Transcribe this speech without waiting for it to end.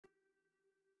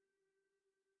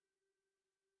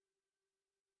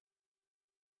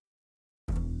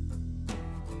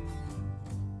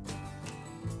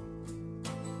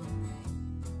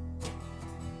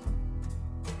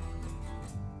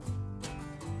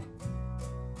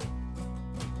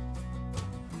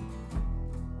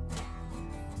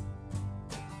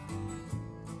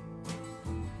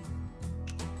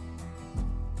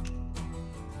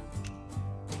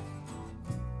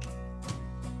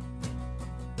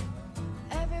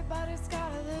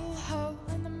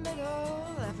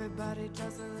Everybody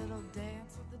does a little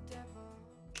dance with the devil.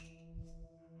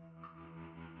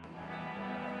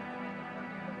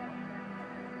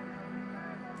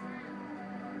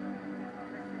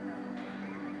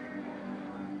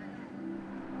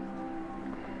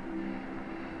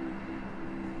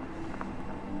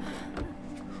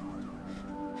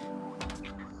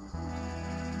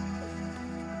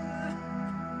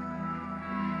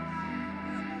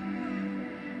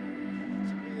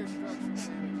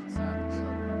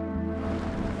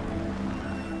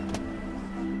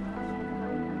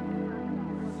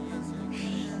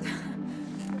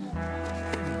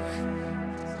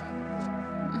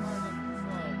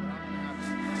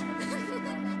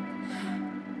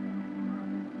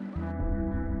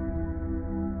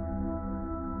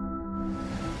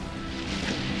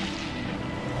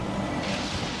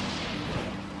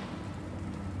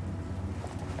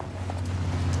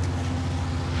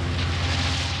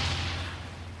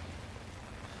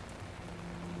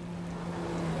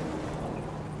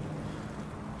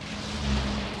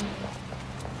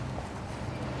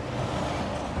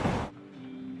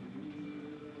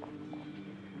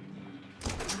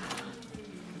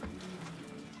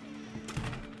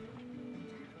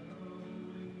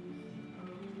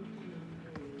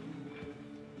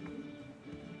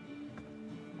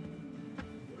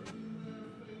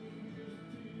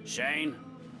 Shane,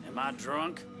 am I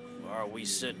drunk? Or are we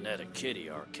sitting at a kiddie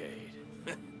arcade?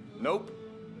 Nope.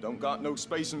 Don't got no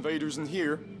space invaders in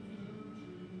here.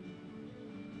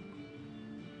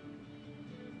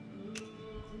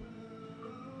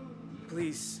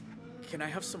 Please, can I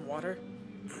have some water?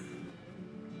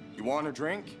 You want a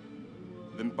drink?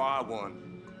 Then buy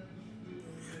one.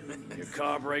 Your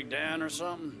car break down or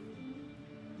something?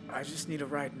 I just need a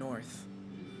ride north.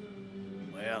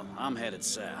 Well, I'm headed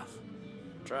south.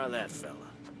 Try that, fella.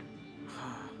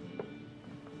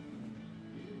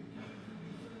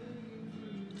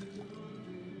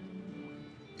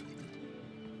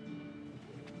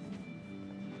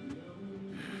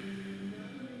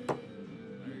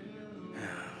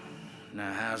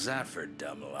 Now, how's that for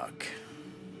dumb luck?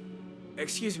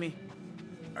 Excuse me,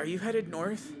 are you headed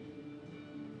north?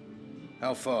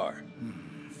 How far?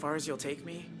 Far as you'll take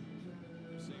me?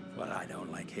 Well, I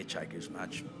don't like hitchhikers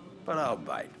much, but I'll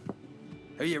bite.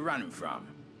 Who you running from?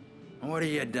 And what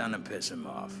have you done to piss him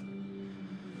off?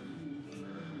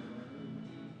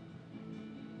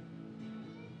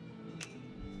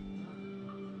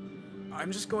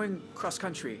 I'm just going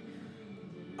cross-country.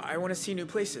 I want to see new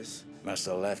places. Must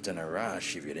have left in a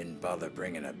rush if you didn't bother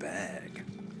bringing a bag.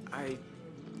 I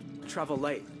travel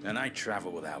light. And I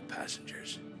travel without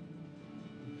passengers.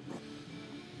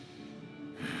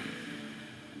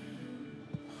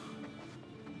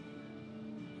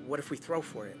 What if we throw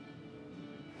for it?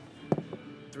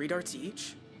 3 darts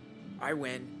each? I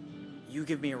win, you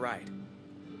give me a ride.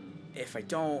 If I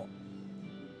don't,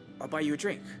 I'll buy you a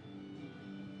drink.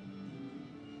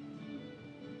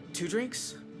 2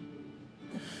 drinks?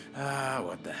 Ah,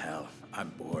 what the hell.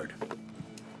 I'm bored.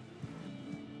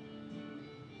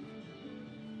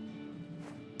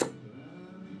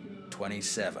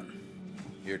 $27.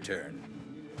 Your turn.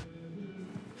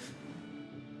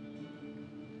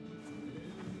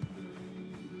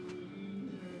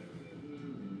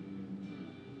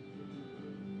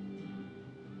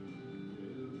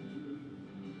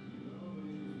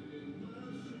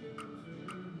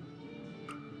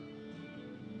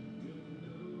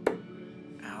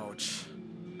 Ouch.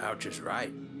 Ouch is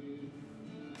right.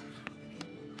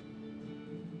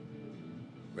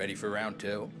 Ready for round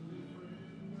 2?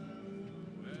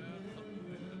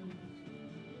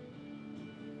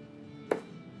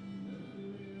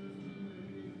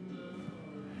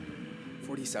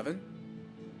 $47?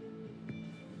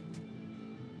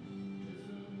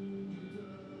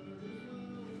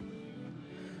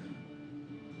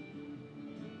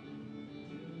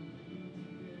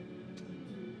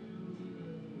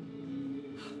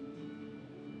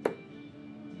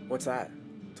 What's that?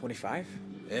 25?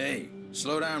 Hey,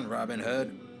 slow down, Robin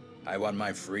Hood. I want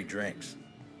my free drinks.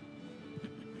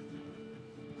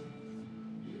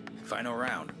 Final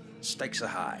round. Stakes are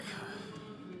high.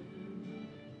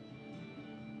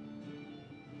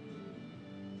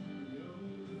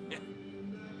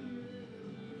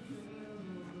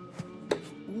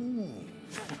 Ooh.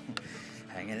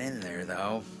 Hanging in there,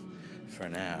 though. For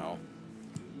now.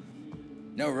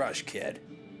 No rush, kid.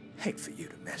 Hate for you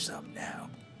to mess up now.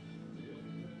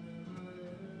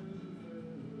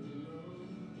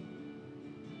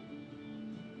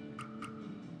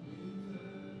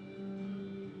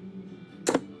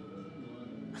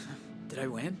 Did I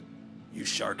win? You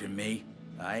sharking me?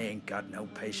 I ain't got no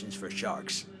patience for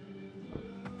sharks.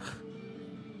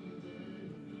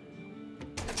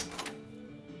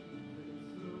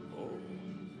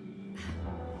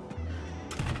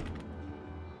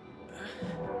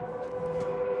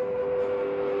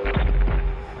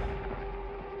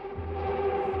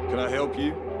 Can I help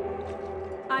you?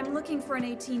 I'm looking for an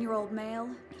 18-year-old male,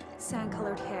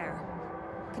 sand-colored hair.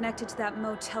 Connected to that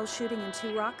motel shooting in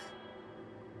Two Rock?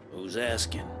 Who's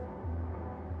asking?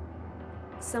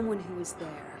 Someone who was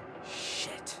there.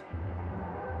 Shit.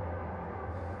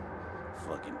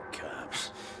 Fucking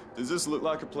cops. Does this look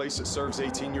like a place that serves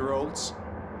 18-year-olds?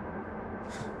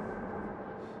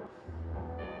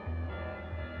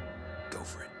 Go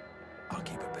for it. I'll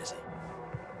keep her busy.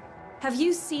 Have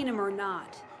you seen him or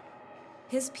not?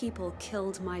 His people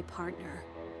killed my partner.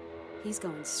 He's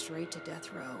going straight to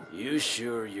death row. You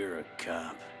sure you're a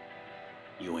cop?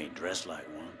 You ain't dressed like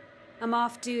one. I'm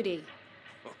off duty.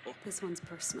 This one's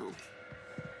personal.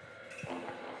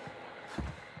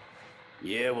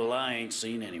 Yeah, well, I ain't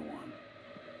seen anyone.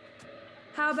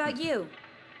 How about you?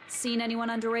 Seen anyone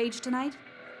underage tonight?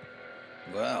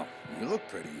 Well, you look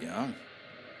pretty young.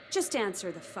 Just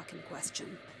answer the fucking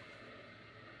question.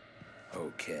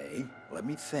 Okay, let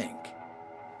me think.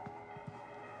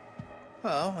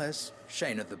 Well, there's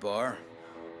Shane at the bar.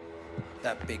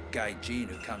 That big guy Gene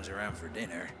who comes around for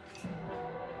dinner.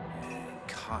 And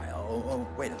Kyle. Oh,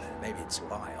 wait a minute, maybe it's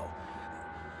Lyle.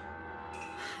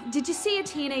 Did you see a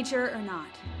teenager or not?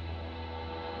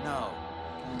 No,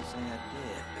 can't say I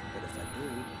did, but if I do,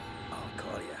 I'll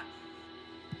call you.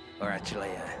 Or actually,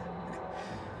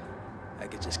 I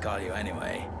could just call you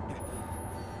anyway.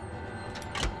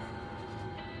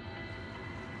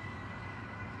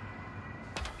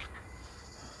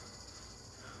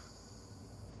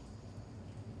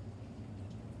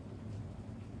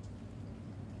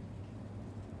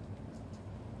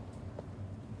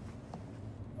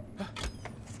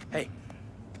 Hey.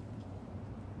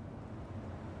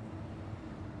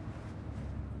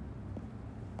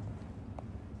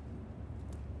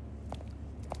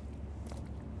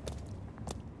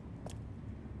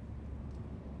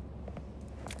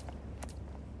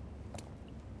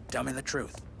 Tell me the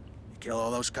truth. You kill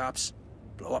all those cops?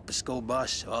 Blow up a school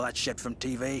bus? All that shit from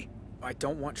TV? I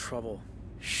don't want trouble.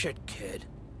 Shit, kid.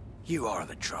 You are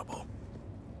the trouble.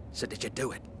 So did you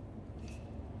do it?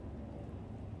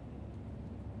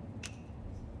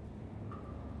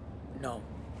 No,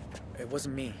 it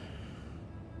wasn't me.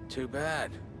 Too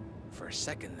bad. For a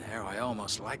second there, I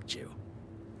almost liked you.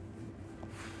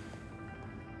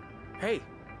 Hey,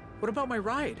 what about my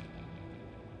ride?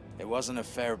 It wasn't a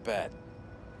fair bet.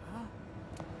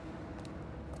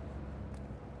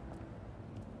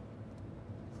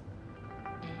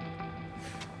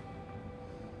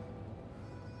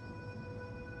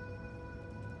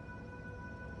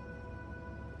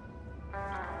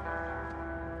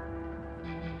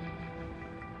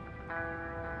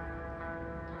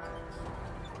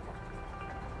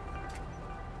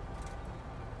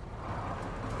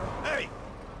 Hey!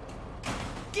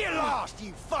 Get lost,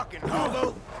 you fucking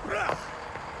hobo!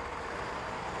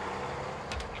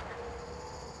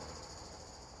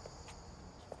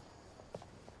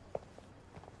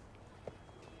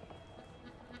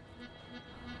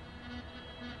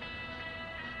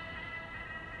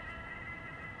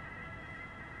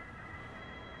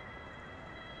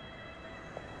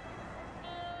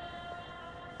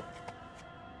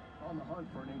 On the hunt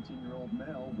for an 18-year-old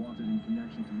male wanted in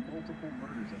connection to multiple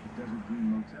murders at the Desert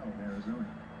Dream Motel in Arizona.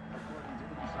 According to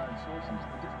inside sources,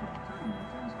 the district attorney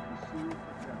intends to pursue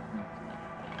the death penalty.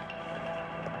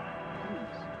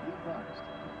 Please be advised,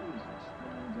 the police are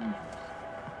extremely dangerous.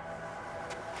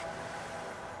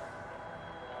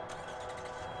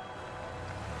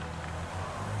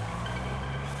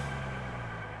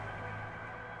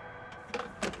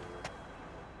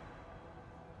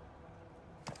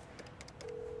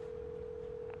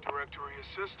 Directory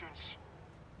assistance.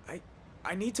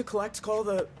 I need to call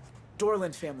the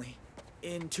Dorland family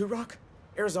in Two Rock,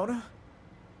 Arizona.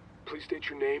 Please state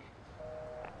your name.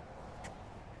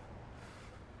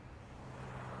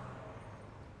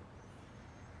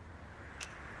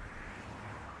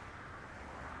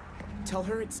 Tell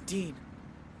her it's Dean.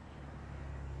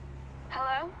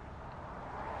 Hello?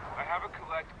 I have a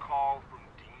collect call from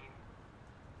Dean.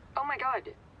 Oh my god.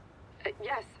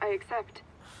 Yes, I accept.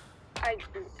 I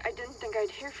didn't think I'd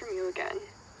hear from you again.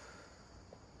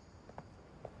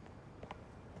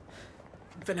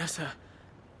 Vanessa,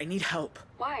 I need help.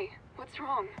 Why? What's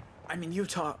wrong? I'm in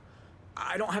Utah.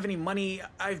 I don't have any money.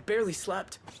 I've barely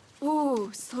slept.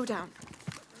 Ooh, slow down.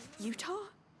 Utah?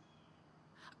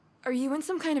 Are you in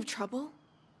some kind of trouble?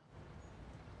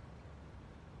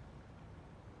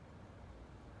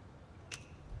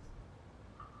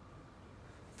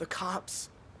 The cops.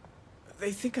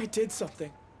 They think I did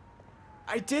something.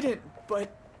 I didn't,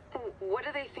 but What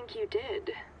do they think you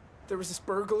did? there was this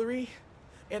burglary,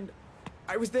 and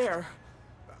I was there.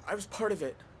 I was part of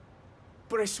it.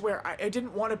 But I swear, I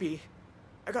didn't want to be.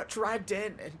 I got dragged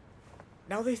in, and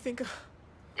now they think...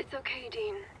 It's okay,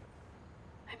 Dean.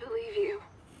 I believe you.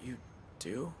 You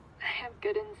do? I have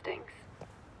good instincts.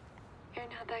 You're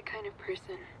not that kind of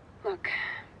person. Look,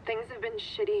 things have been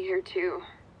shitty here too.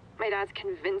 My dad's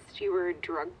convinced you were a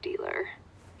drug dealer.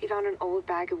 He found an old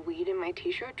bag of weed in my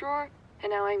t-shirt drawer,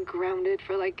 and now I'm grounded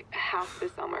for like half the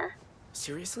summer.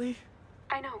 Seriously?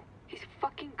 I know. He's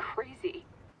fucking crazy.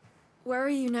 Where are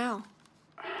you now?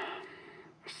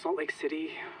 Salt Lake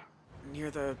City.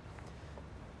 Near the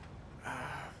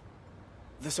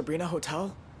Sabrina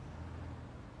Hotel?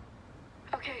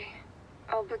 Okay.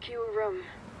 I'll book you a room.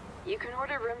 You can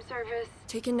order room service.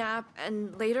 Take a nap,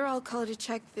 and later I'll call to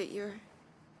check that you're...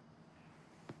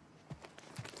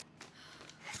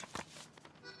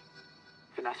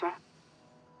 Vanessa?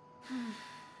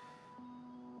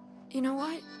 You know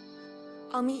what?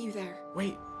 I'll meet you there.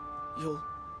 Wait,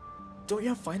 don't you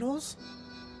have finals?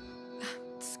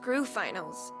 Screw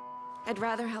finals. I'd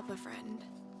rather help a friend.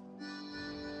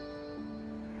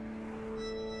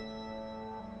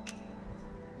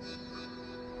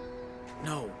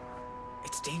 No.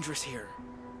 It's dangerous here.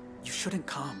 You shouldn't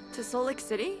come. To Salt Lake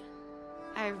City?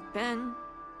 I've been.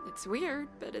 It's weird,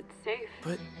 but it's safe.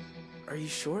 But, are you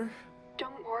sure?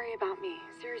 Don't worry about me.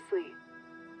 Seriously.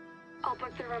 I'll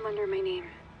book the room under my name.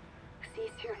 See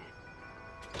you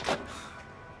soon.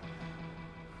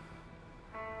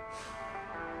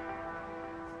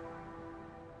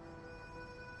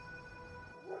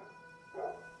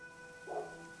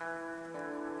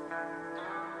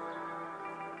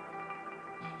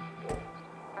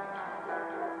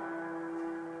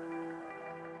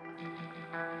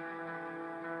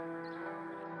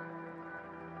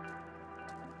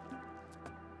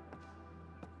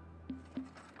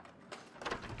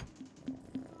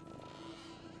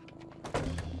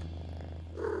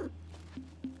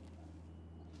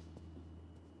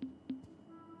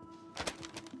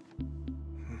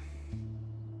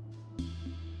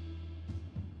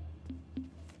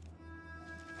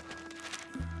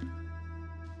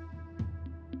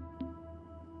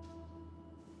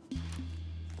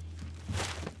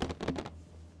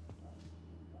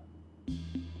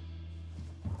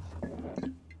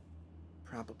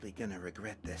 Probably gonna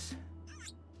regret this.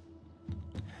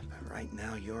 But right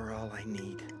now, you're all I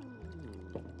need.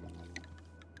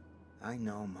 I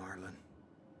know, Marlon.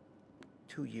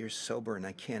 2 years sober and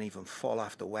I can't even fall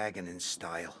off the wagon in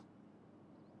style.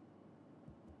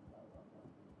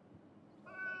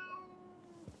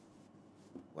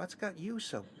 What's got you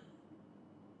so...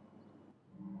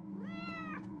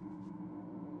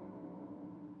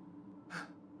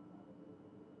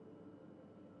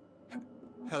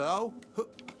 Hello?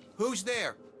 Who's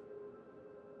there?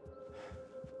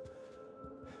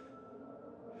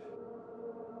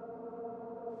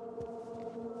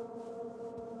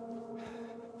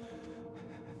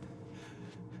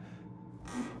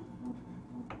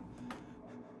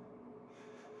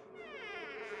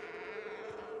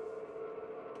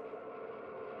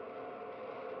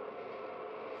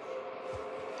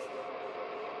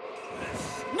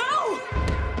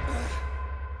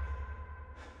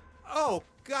 Oh,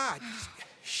 God.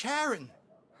 Sharon.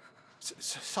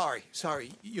 Sorry.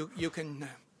 You can...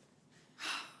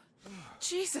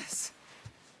 Jesus.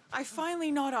 I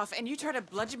finally gnawed off, and you try to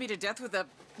bludgeon me to death with a...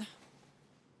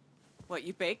 What,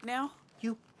 you bake now?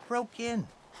 You broke in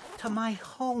to my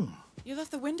home. You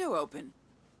left the window open.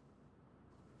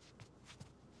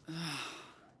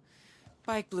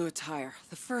 Bike blew a tire,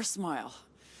 the first mile.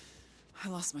 I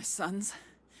lost my sons.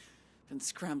 Been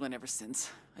scrambling ever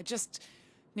since. I just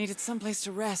needed someplace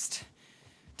to rest.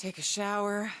 Take a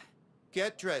shower.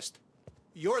 Get dressed.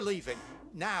 You're leaving.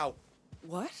 Now.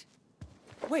 What?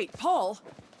 Wait, Paul!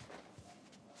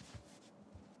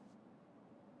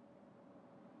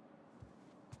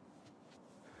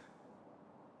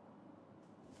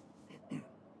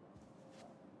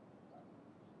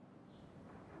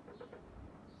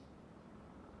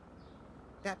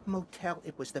 That motel,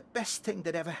 it was the best thing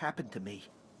that ever happened to me.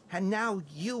 And now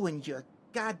you and your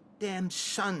goddamn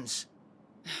sons.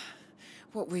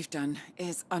 What we've done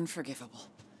is unforgivable.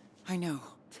 I know.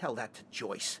 Tell that to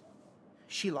Joyce.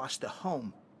 She lost a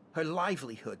home, her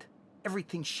livelihood,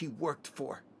 everything she worked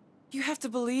for. You have to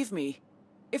believe me.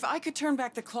 If I could turn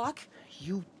back the clock...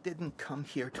 You didn't come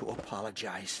here to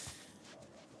apologize.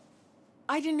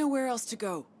 I didn't know where else to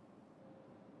go.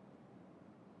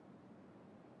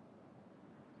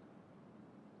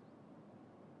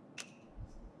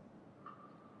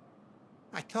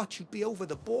 I thought you'd be over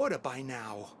the border by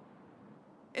now.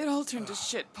 It all turned to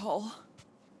shit, Paul.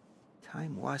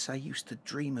 Time was I used to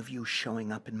dream of you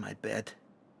showing up in my bed.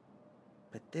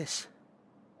 But this...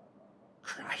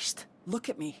 Christ. Look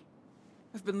at me.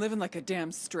 I've been living like a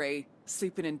damn stray,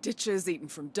 sleeping in ditches, eating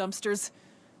from dumpsters.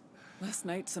 Last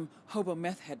night, some hobo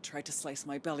meth head tried to slice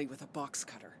my belly with a box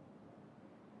cutter.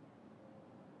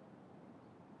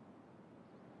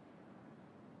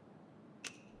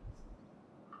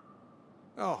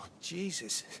 Oh,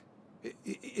 Jesus.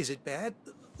 Is it bad?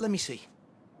 Let me see.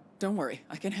 Don't worry,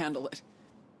 I can handle it.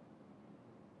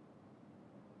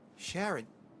 Sharon,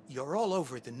 you're all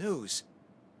over the news.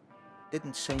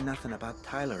 Didn't say nothing about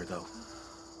Tyler, though.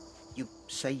 You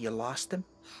say you lost him?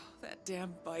 That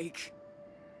damn bike.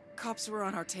 Cops were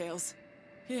on our tails.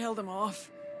 He held him off.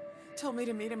 Told me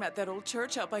to meet him at that old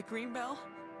church out by Greenbell.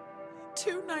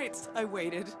 2 nights I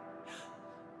waited.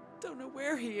 Don't know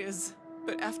where he is,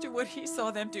 but after what he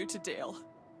saw them do to Dale,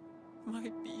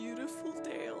 my beautiful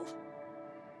Dale,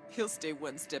 he'll stay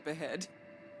 1 step ahead.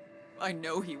 I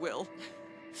know he will.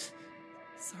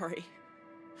 Sorry.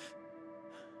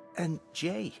 And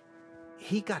Jay,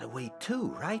 he got away too,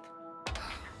 right?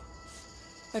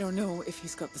 I don't know if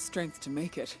he's got the strength to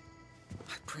make it.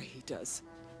 I pray he does.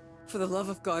 For the love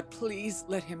of God, please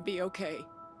let him be okay.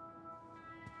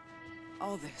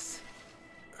 All this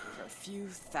for a few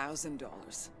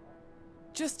 $1,000s.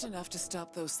 Just enough to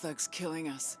stop those thugs killing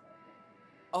us.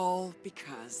 All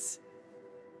because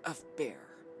of Bear.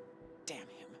 Damn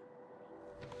him.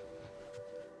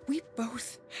 We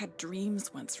both had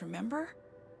dreams once, remember?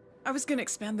 I was gonna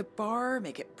expand the bar,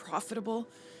 make it profitable.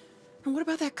 And what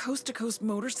about that coast-to-coast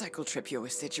motorcycle trip you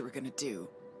always said you were gonna do?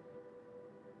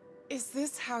 Is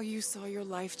this how you saw your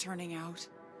life turning out?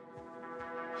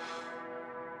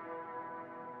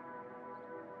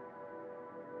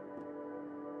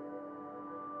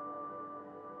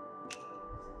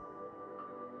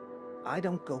 I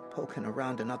don't go poking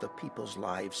around in other people's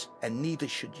lives, and neither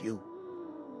should you.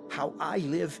 How I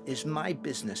live is my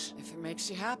business. If it makes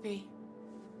you happy.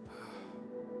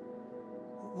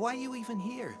 Why are you even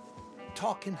here?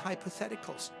 Talking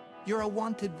hypotheticals. You're a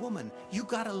wanted woman. You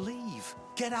gotta leave.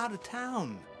 Get out of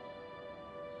town.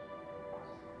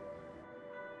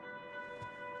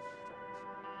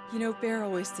 You know, Bear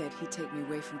always said he'd take me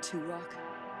away from Two Rock.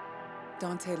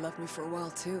 Dante loved me for a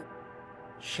while, too.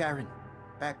 Sharon,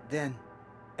 back then,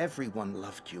 everyone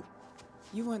loved you.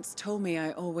 You once told me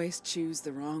I always choose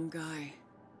the wrong guy.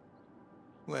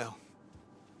 Well,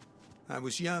 I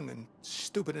was young and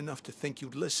stupid enough to think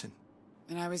you'd listen.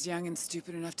 And I was young and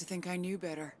stupid enough to think I knew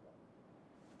better.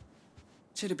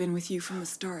 Should have been with you from the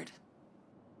start.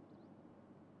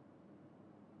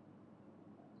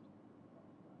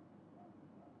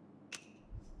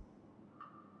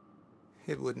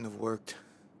 It wouldn't have worked.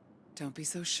 Don't be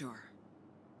so sure.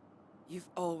 You've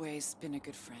always been a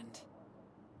good friend.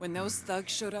 When those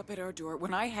thugs showed up at our door,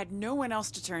 when I had no one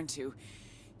else to turn to,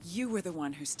 you were the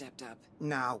one who stepped up.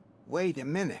 Now, wait a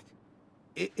minute.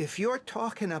 If you're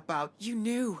talking about... You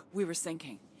knew we were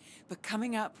sinking. But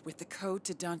coming up with the code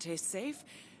to Dante's safe,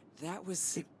 that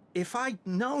was... If I'd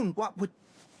known what would...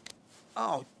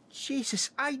 Oh,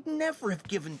 Jesus, I'd never have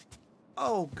given...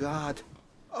 Oh, God.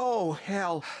 Oh,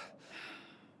 hell.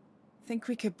 Think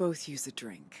we could both use a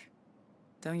drink.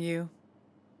 Don't you?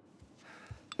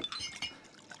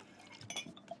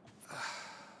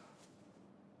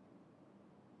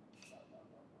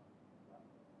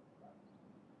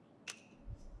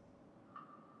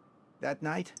 That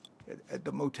night, at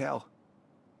the motel,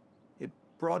 it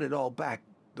brought it all back.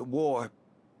 The war,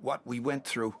 what we went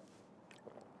through.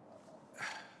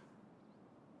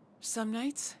 Some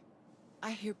nights,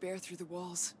 I hear Bear through the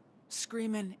walls,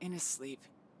 screaming in his sleep.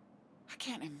 I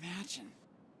can't imagine.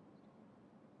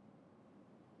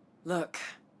 Look,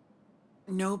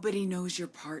 nobody knows your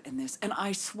part in this, and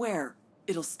I swear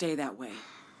it'll stay that way.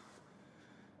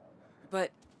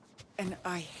 But, and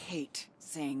I hate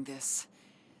saying this,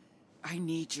 I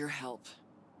need your help.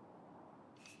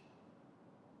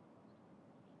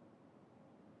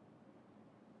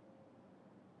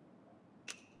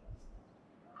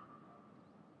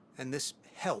 And this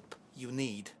help you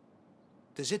need,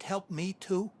 does it help me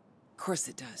too? Of course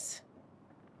it does.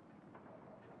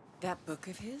 That book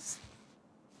of his,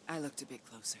 I looked a bit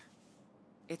closer.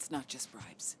 It's not just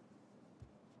bribes.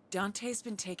 Dante's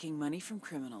been taking money from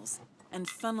criminals and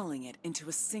funneling it into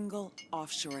a single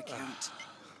offshore account.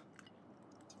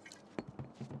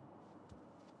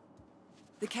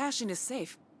 The cash in his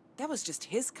safe, that was just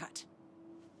his cut.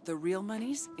 The real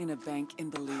money's in a bank in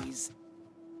Belize.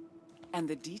 And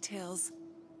the details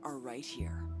are right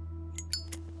here.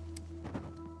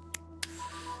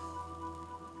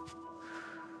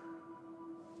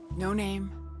 No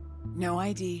name, no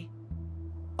ID,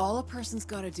 All a person's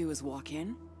gotta do is walk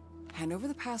in, hand over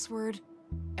the password,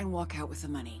 and walk out with the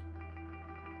money.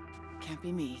 Can't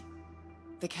be me.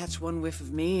 They catch one whiff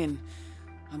of me and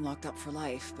I'm locked up for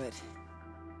life, but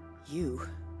you...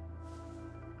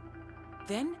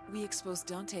 Then we expose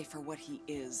Dante for what he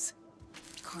is.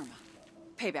 Karma.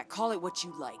 Payback, call it what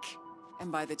you like.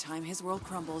 And by the time his world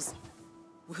crumbles,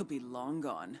 we'll be long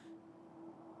gone.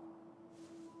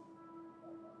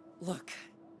 Look,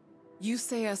 you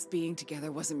say us being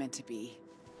together wasn't meant to be.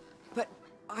 But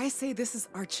I say this is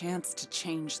our chance to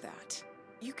change that.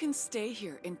 You can stay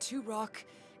here in Two Rock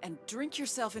and drink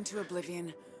yourself into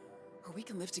oblivion, or we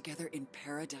can live together in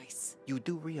paradise. You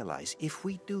do realize if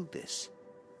we do this,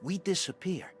 we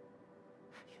disappear.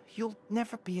 You'll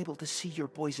never be able to see your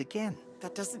boys again.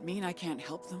 That doesn't mean I can't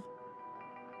help them.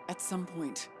 At some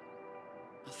point,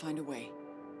 I'll find a way.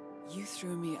 You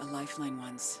threw me a lifeline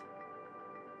once.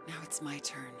 Now it's my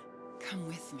turn. Come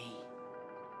with me.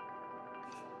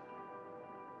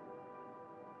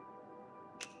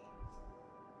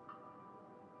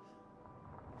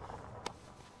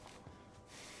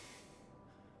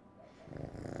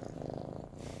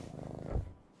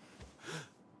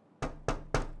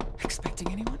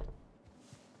 Expecting anyone?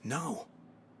 No.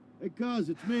 Hey, cuz,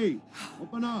 it's me.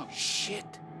 Open up.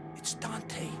 Shit. It's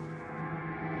Dante.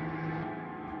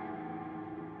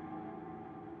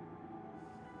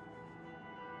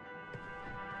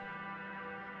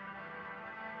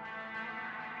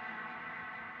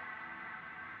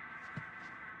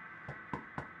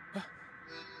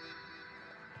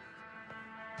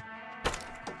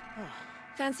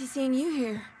 Fancy seeing you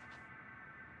here.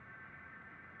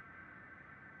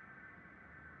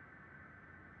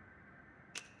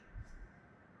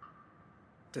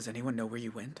 Does anyone know where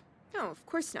you went? No, of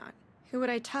course not. Who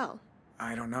would I tell?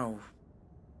 I don't know.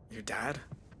 Your dad?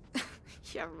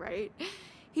 Yeah, right.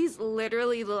 He's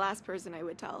literally the last person I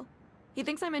would tell. He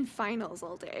thinks I'm in finals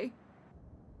all day.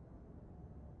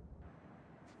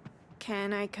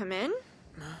 Can I come in?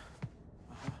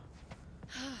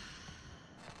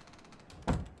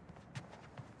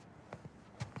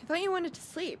 I thought you wanted to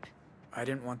sleep. I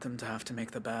didn't want them to have to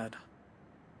make the bed.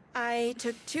 I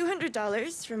took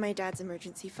 $200 from my dad's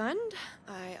emergency fund.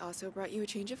 I also brought you a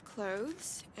change of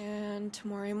clothes. And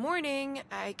tomorrow morning,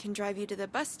 I can drive you to the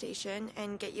bus station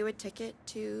and get you a ticket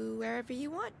to wherever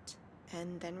you want.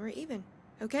 And then we're even,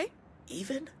 okay?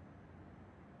 Even?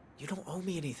 You don't owe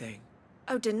me anything.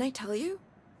 Oh, didn't I tell you?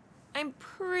 I'm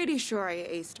pretty sure I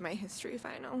aced my history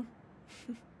final.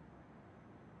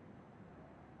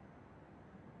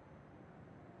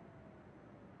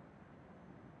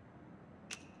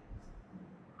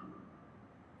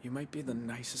 You might be the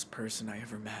nicest person I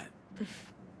ever met.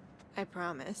 I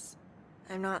promise.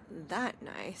 I'm not that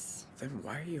nice. Then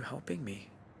why are you helping me?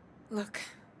 Look,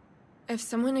 if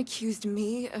someone accused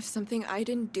me of something I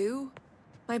didn't do,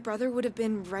 my brother would have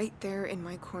been right there in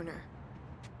my corner.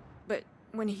 But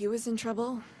when he was in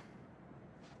trouble,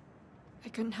 I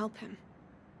couldn't help him.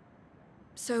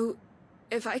 So,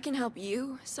 if I can help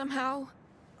you somehow,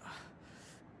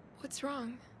 what's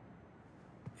wrong?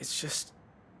 It's just...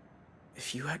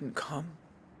 if you hadn't come,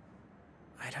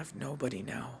 I'd have nobody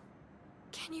now.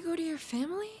 Can you go to your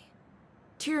family?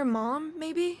 To your mom,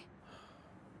 maybe?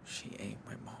 She ain't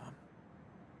my mom.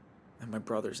 And my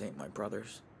brothers ain't my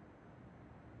brothers.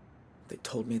 They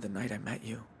told me the night I met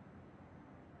you.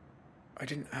 I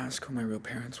didn't ask who my real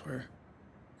parents were.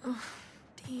 Oh,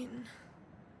 Dean.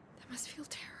 That must feel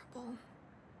terrible.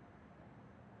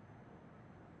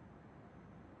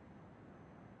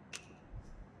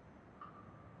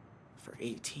 For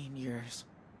 18 years,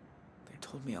 they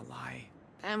told me a lie.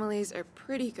 Families are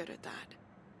pretty good at that.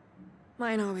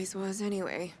 Mine always was,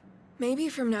 anyway. Maybe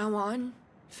from now on,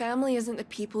 family isn't the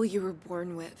people you were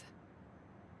born with.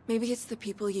 Maybe it's the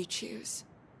people you choose.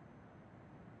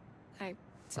 I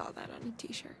saw that on a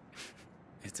t-shirt.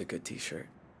 It's a good t-shirt.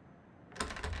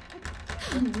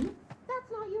 That's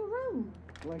not your room.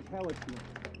 Like hell it's not.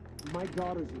 My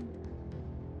daughter's in there.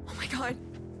 Oh my god.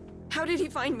 How did he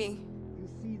find me? You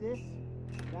see this?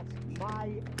 That's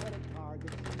my credit card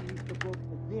that she used to book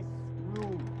for this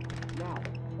room. Now,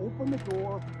 open the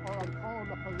door or I'm calling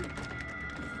the police.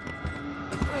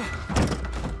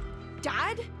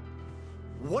 Dad?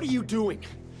 What are you doing?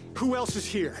 Who else is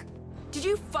here? Did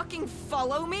you fucking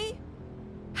follow me?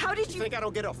 How did you— think I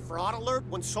don't get a fraud alert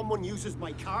when someone uses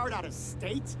my card out of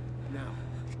state? Now,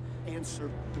 answer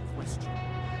the question.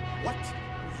 What are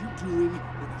you doing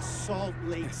in a Salt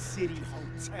Lake City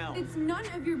hotel? It's none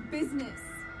of your business.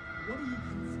 What are you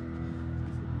considering?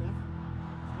 Is it meth?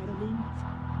 Ketamine?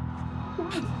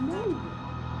 God, no!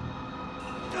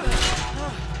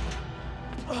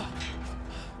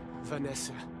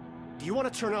 Vanessa, do you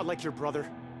want to turn out like your brother?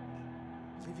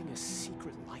 Living a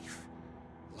secret life?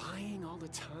 Lying all the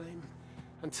time?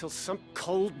 Until some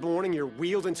cold morning you're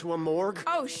wheeled into a morgue?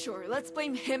 Oh, sure, let's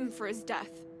blame him for his death.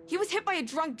 He was hit by a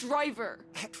drunk driver.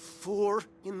 At 4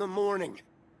 in the morning.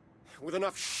 With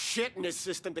enough shit in his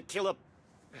system to kill a...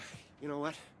 You know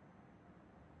what?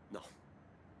 No.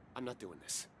 I'm not doing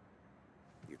this.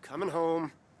 You're coming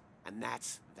home, and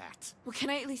that's that. Well, can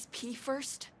I at least pee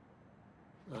first?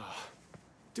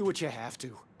 Do what you have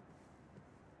to.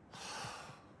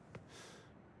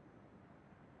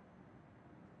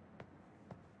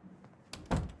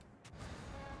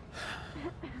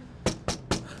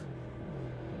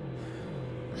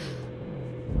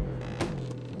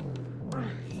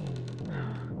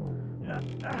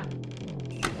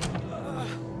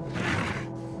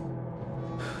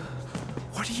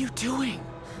 What are you doing?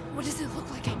 What does it look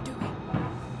like I'm doing?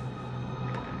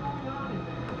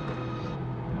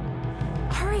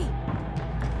 Hurry!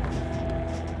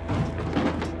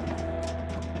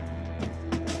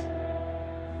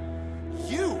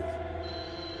 You!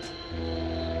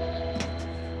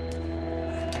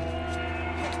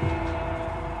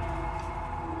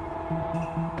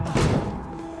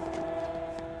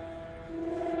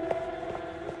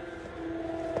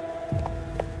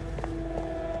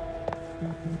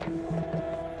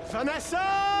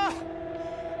 Vanessa!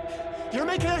 You're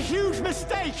making a huge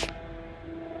mistake!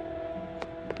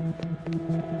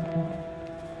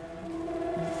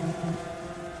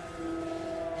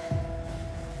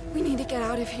 We need to get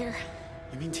out of here.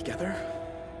 You mean together?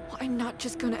 Well, I'm not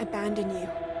just gonna abandon you.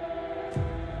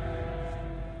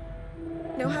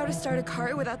 Know how to start a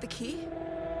car without the key?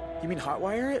 You mean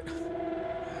hotwire it?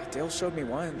 Dale showed me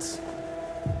once.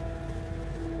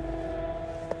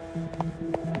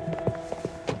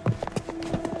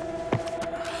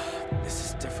 This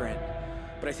is different,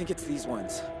 but I think it's these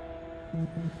ones.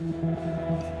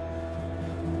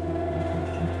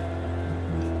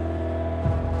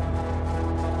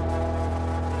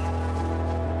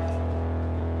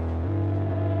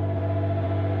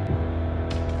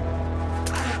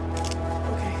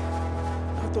 Okay,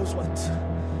 not those ones.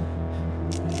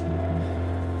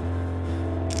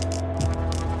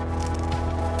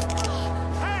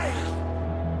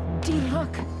 Dean,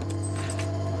 look!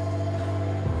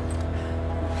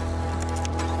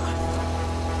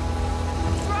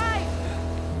 Drive!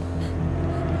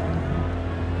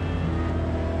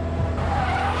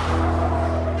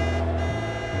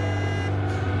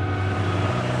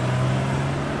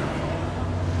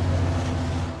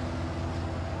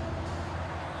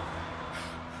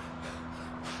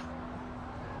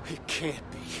 It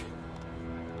can't be.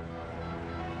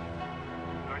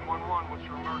 911, what's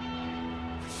your emergency?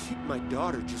 I think my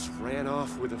daughter just ran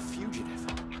off with a fugitive.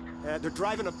 They're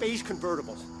driving a beige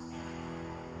convertible.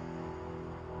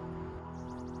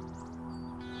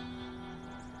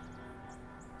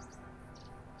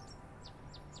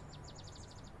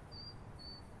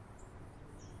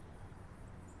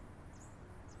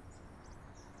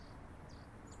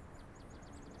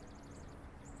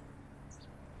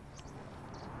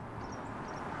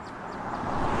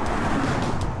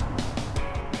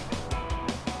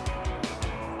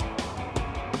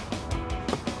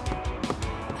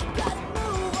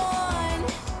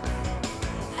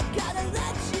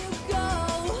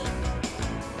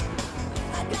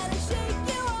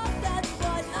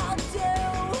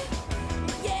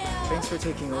 Thanks for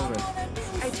taking over.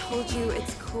 I told you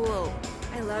it's cool.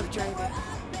 I love driving.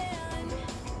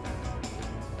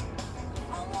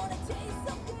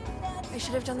 I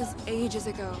should have done this ages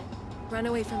ago. Run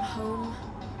away from home.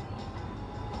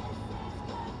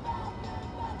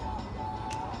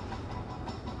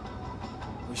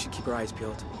 We should keep our eyes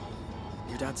peeled.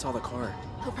 Your dad saw the car.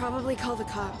 He'll probably call the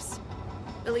cops.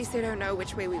 At least they don't know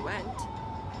which way we went.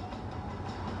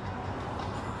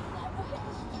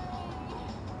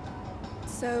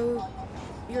 So,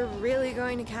 you're really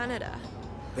going to Canada?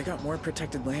 They got more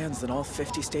protected lands than all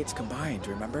 50 states combined,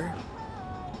 remember?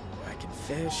 I can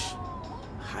fish,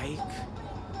 hike,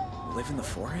 live in the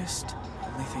forest.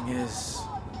 Only thing is,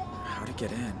 how to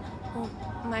get in. Well,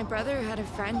 my brother had a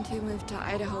friend who moved to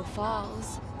Idaho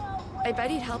Falls. I bet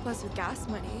he'd help us with gas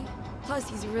money. Plus,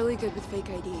 he's really good with fake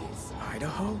IDs.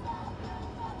 Idaho?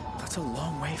 That's a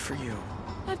long way for you.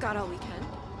 I've got all weekend.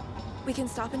 We can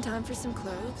stop in town for some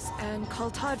clothes and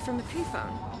call Todd from a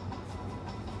payphone.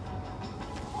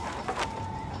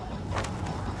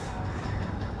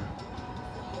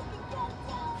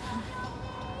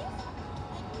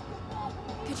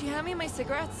 Could you hand me my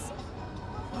cigarettes?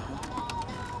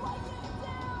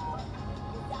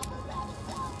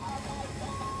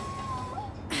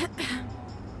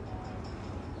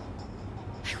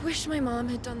 wish my mom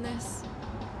had done this.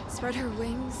 Spread her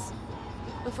wings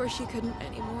before she couldn't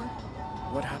anymore.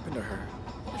 What happened to her?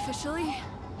 Officially,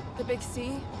 the big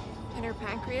C in her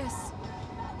pancreas.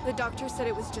 The doctor said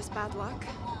it was just bad luck.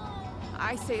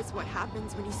 I say it's what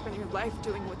happens when you spend your life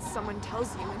doing what someone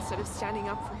tells you instead of standing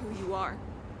up for who you are.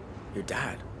 Your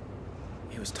dad?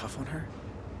 He was tough on her?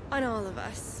 On all of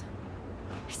us.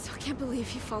 I still can't believe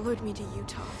he followed me to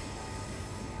Utah.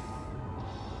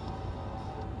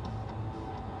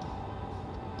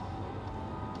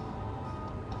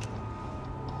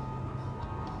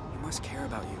 He must care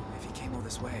about you if he came all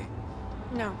this way.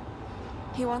 No.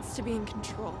 He wants to be in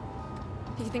control.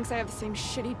 He thinks I have the same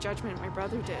shitty judgment my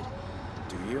brother did.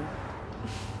 Do you?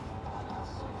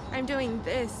 I'm doing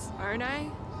this, aren't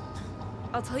I?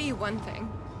 I'll tell you one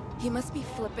thing. He must be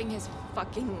flipping his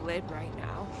fucking lid right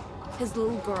now. His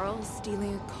little girl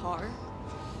stealing a car.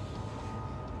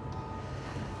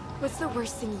 What's the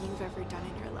worst thing you've ever done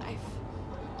in your life?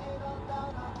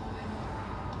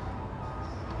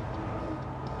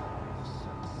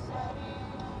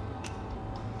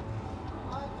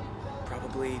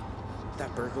 Probably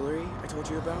that burglary I told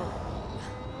you about.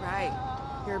 Right.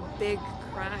 Your big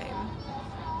crime.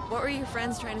 What were your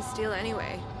friends trying to steal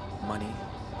anyway? Money.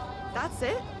 That's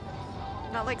it?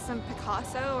 Not like some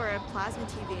Picasso or a plasma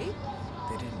TV?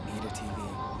 They didn't need a TV.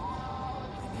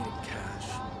 They needed cash.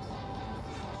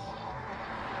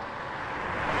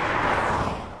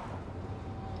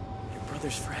 Your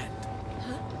brother's friend.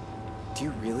 Huh? Do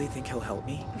you really think he'll help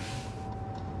me?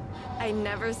 I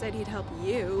never said he'd help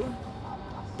you,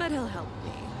 but he'll help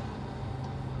me.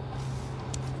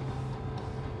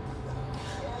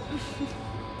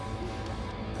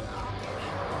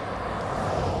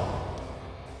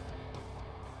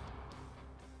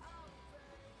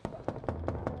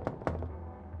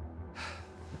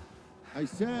 I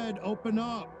said, open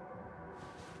up.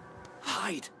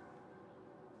 Hide.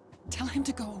 Tell him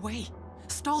to go away.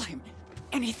 Stall him.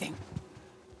 Anything.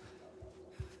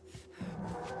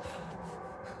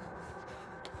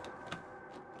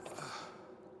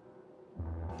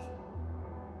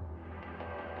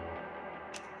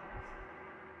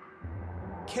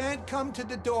 Can't come to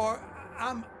the door.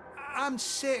 I'm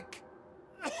sick.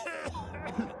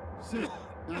 Sick,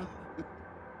 huh?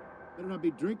 Better not be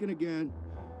drinking again.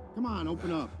 Come on,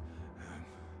 open up.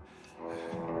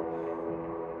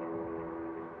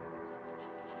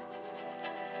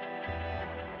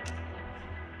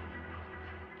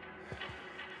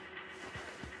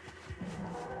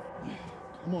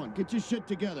 Come on, get your shit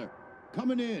together.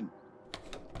 Coming in.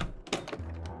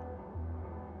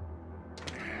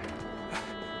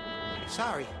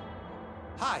 Sorry.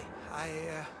 Hi,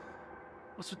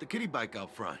 What's with the kiddie bike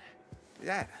out front?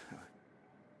 That.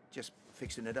 Just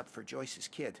fixing it up for Joyce's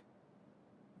kid.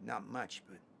 Not much,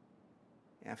 but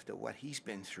after what he's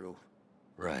been through.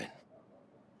 Right.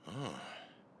 Oh,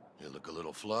 you look a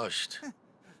little flushed.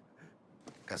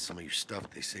 Got some of your stuff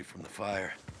they saved from the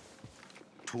fire.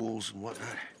 Tools and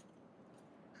whatnot.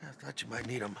 I thought you might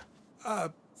need them.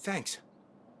 Thanks.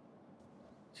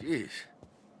 Jeez.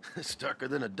 It's darker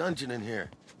than a dungeon in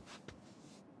here.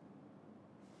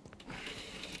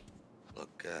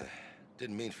 Look,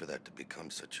 didn't mean for that to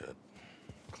become such a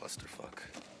clusterfuck.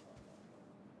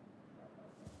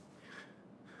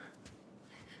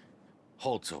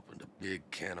 Holtz opened a big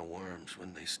can of worms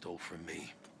when they stole from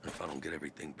me. If I don't get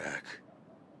everything back,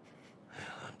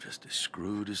 I'm just as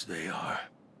screwed as they are.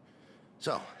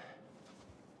 So,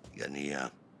 you got any,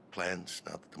 plans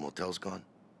now that the motel's gone?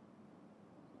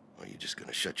 Or are you just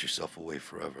gonna shut yourself away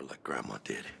forever like Grandma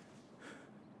did?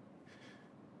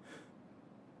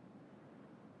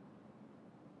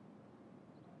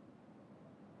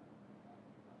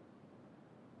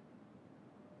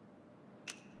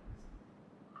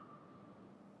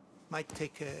 Might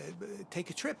take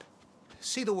a trip.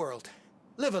 See the world.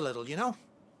 Live a little, you know?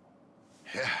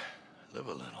 Yeah, live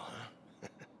a little, huh?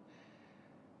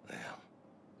 Well,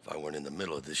 if I weren't in the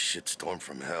middle of this shitstorm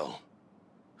from hell,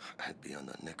 I'd be on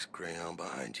the next Greyhound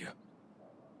behind you.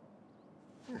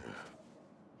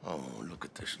 Oh, look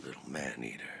at this little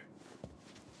man-eater.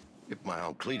 If my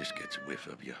Aunt Cletus gets a whiff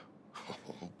of you,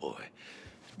 oh boy,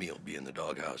 me'll be in the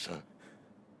doghouse, huh?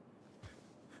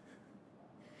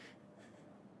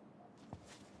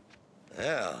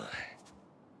 Well,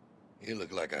 you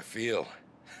look like I feel.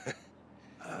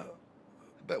 I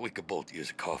bet we could both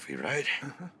use a coffee, right?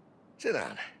 Sit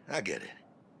down, I get it.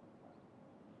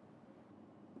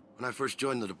 When I first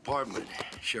joined the department,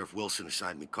 Sheriff Wilson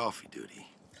assigned me coffee duty.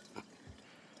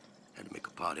 Had to make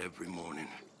a pot every morning.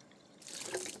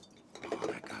 Oh,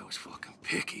 that guy was fucking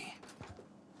picky.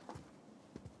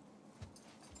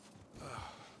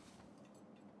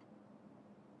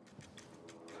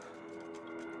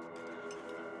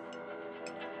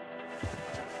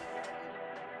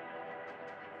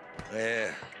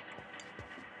 Yeah.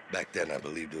 Back then, I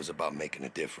believed it was about making a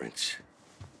difference.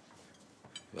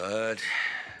 But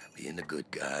being a good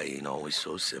guy ain't always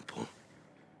so simple.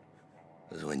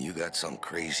 Because when you got some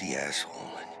crazy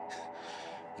asshole and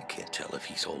you can't tell if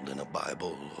he's holding a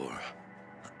Bible or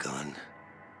a gun,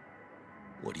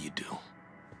 what do you do?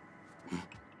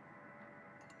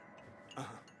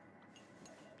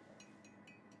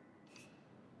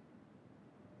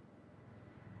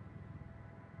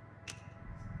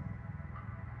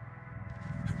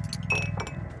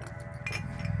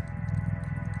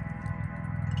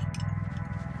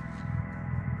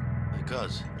 Hey,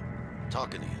 cuz,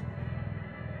 talking to you.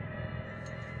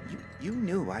 You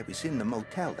knew I was in the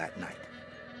motel that night.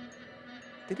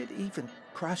 Did it even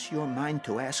cross your mind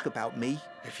to ask about me?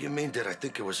 If you mean that I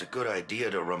think it was a good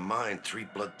idea to remind three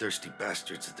bloodthirsty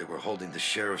bastards that they were holding the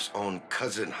sheriff's own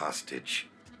cousin hostage,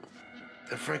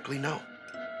 then frankly, no,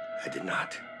 I did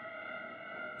not.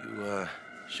 You,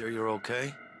 sure you're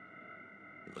okay?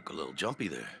 You look a little jumpy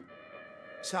there.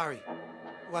 Sorry.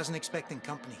 Wasn't expecting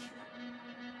company.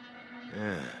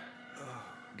 Yeah,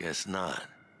 guess not.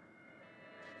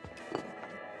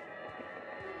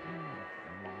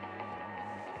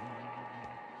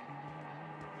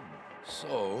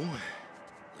 So,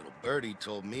 little birdie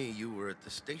told me you were at the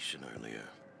station earlier.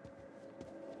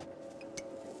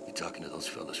 You talking to those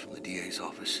fellas from the DA's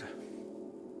office?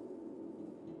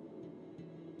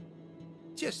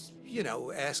 Just, you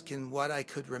know, asking what I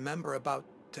could remember about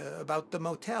the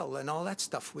motel and all that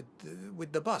stuff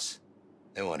with the bus.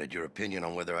 They wanted your opinion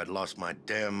on whether I'd lost my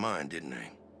damn mind, didn't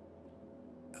they?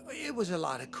 It was a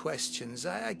lot of questions.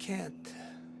 I can't...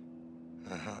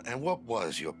 And what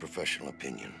was your professional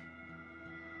opinion?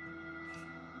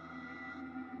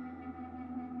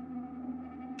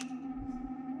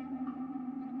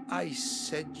 I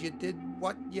said you did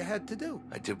what you had to do.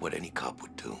 I did what any cop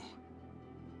would do.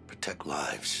 Protect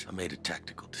lives. I made a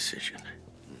tactical decision.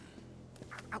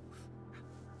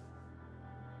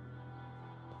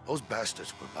 Those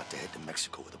bastards were about to head to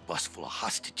Mexico with a bus full of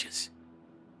hostages.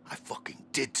 I fucking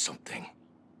did something.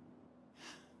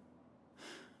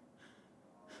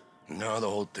 Now the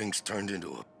whole thing's turned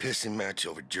into a pissing match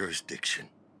over jurisdiction.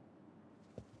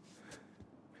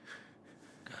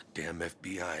 Goddamn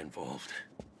FBI involved.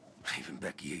 Even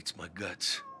Becky hates my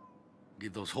guts.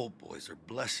 Give those Holt boys their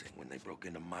blessing when they broke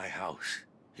into my house.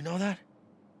 You know that?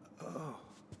 Oh.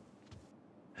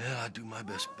 Yeah, I do my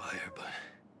best by her, but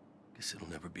guess it'll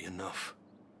never be enough.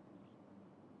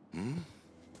 Hmm?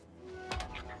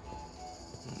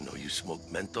 Know you smoke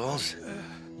menthols?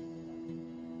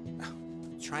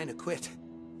 Trying to quit.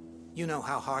 You know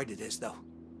how hard it is, though.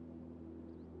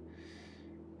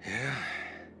 Yeah?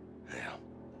 Yeah.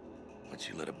 Once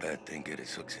you let a bad thing get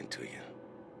its hooks into you,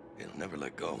 it'll never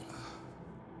let go.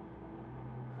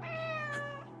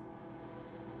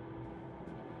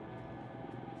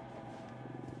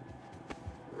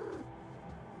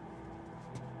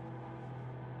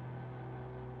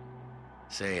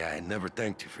 Say, I never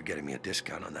thanked you for getting me a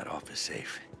discount on that office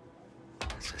safe.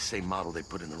 It's the same model they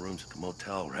put in the rooms at the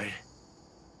motel, right?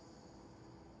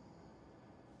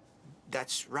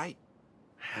 That's right.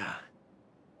 Yeah.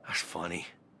 That's funny.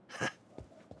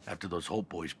 After those Holt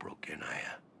boys broke in, I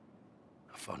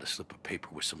found a slip of paper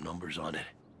with some numbers on it.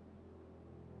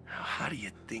 Now, how do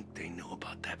you think they knew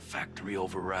about that factory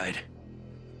override?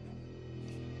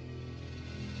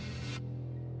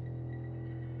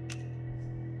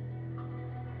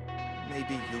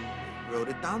 Maybe you wrote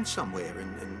it down somewhere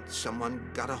and someone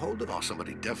got a hold of it. Oh,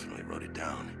 somebody definitely wrote it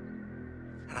down.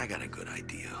 And I got a good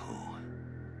idea who.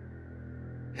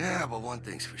 Yeah, but one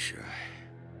thing's for sure.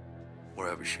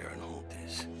 Wherever Sharon Holt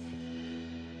is,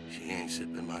 she ain't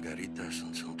sipping margaritas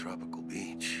on some tropical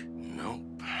beach.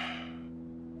 Nope.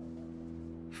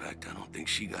 In fact, I don't think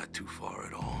she got too far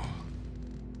at all.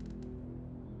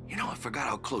 You know, I forgot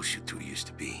how close you two used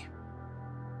to be.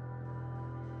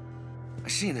 I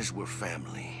seen as we're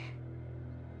family.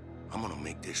 I'm gonna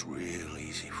make this real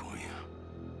easy for you.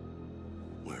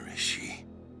 Where is she?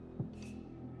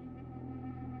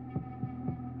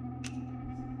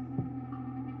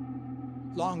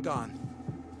 Long gone.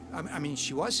 I mean,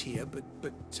 she was here, but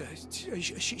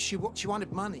she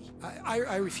wanted money.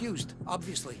 I refused,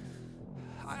 obviously.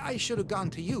 I should have gone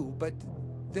to you, but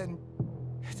then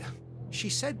she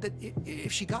said that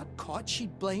if she got caught,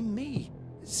 she'd blame me.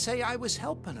 Say I was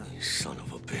helping her. You son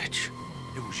of a bitch.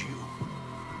 It was you.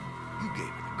 You gave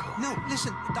her the code. No,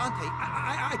 listen, Dante,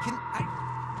 I can...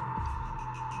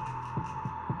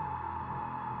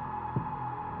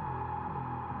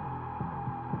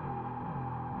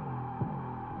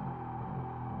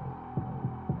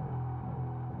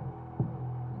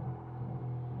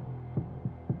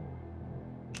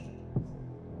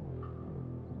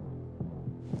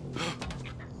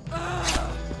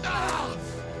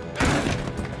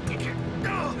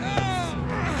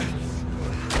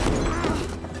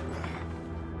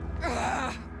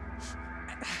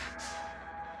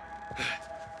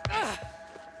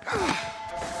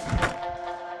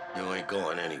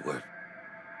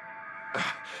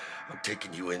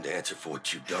 taking you in to answer for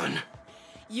what you've done.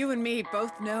 You and me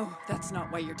both know that's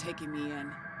not why you're taking me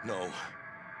in. No.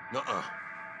 Nuh-uh.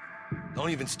 Don't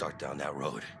even start down that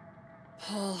road.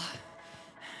 Paul,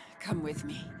 come with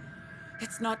me.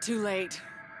 It's not too late.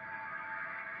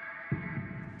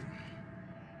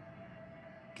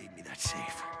 Gave me that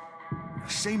safe.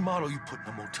 The same model you put in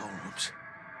the motel rooms.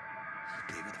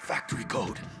 Gave her the factory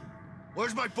code.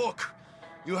 Where's my book?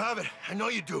 You have it. I know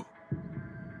you do.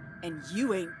 And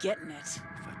you ain't getting it.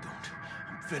 If I don't,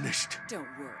 I'm finished. Don't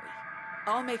worry.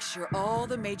 I'll make sure all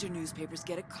the major newspapers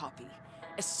get a copy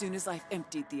as soon as I've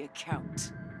emptied the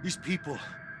account. These people,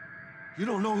 you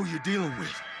don't know who you're dealing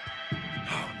with.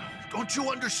 No. Don't you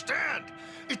understand?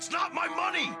 It's not my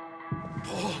money!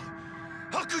 Paul,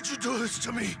 how could you do this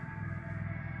to me?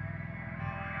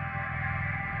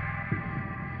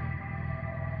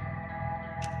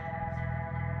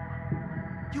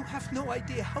 You have no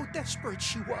idea how desperate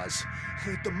she was.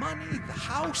 The money, the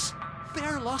house,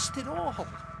 Bear lost it all.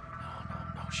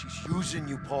 No, she's using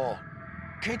you, Paul.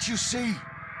 Can't you see?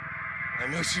 I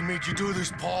know she made you do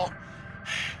this, Paul.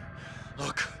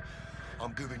 Look,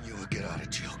 I'm giving you a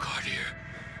get-out-of-jail card here.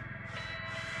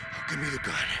 Now, give me the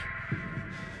gun.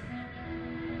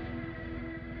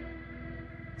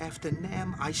 After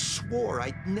Nam, I swore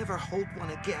I'd never hold one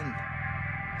again.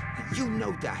 And you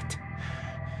know that.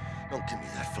 Don't give me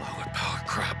that flower power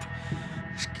crap.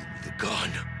 Just give me the gun.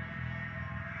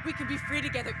 We can be free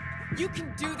together. You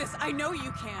can do this. I know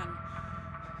you can.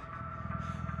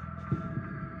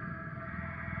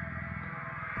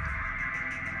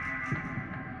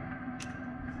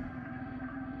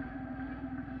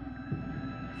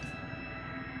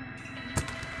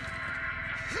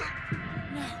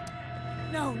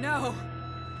 No.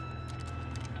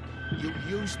 You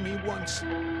used me once.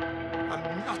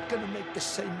 I'm not gonna make the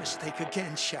same mistake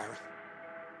again, Sharon.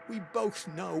 We both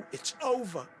know it's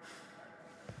over.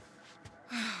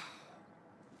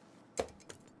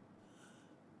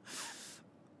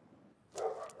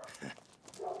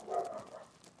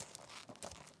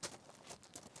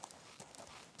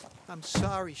 I'm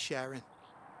sorry, Sharon.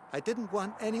 I didn't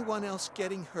want anyone else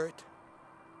getting hurt.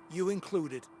 You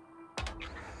included.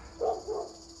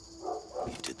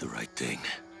 You did the right thing.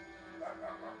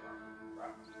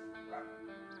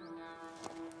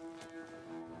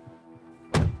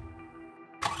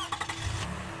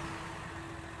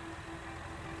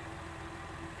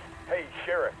 Hey,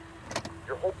 Sheriff.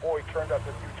 Your whole boy turned up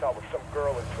in Utah with some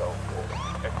girl in tow.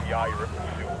 FBI are in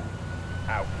pursuit.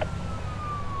 Out.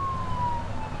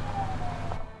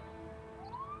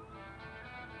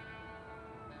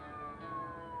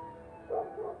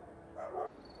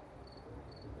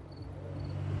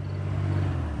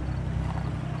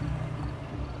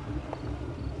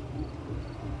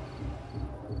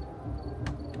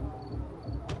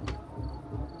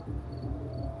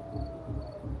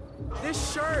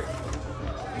 This shirt!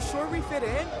 You sure we fit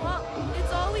in? Well,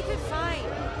 it's all we could find.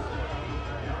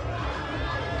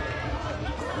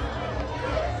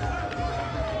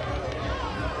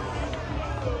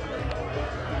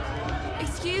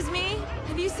 Excuse me?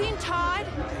 Have you seen Todd?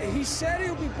 He said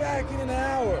he'll be back in an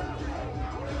hour.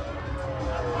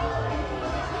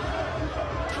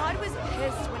 Todd was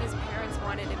pissed when his parents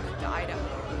wanted him to move to Idaho.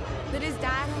 But his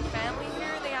dad had family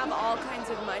here, they have all kinds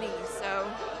of money, so...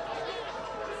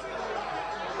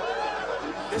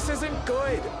 This isn't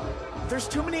good. There's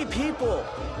too many people.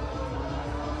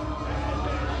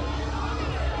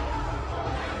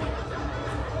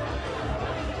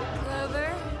 Clover?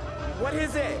 What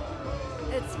is it?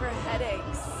 It's for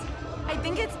headaches. I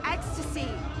think it's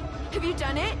ecstasy. Have you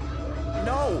done it?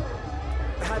 No.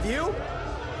 Have you?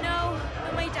 No,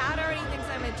 but my dad already thinks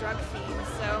I'm a drug fiend,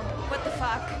 so what the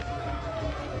fuck?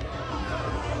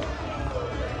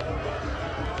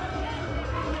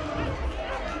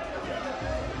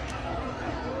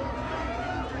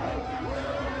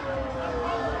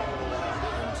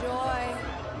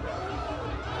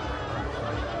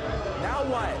 Now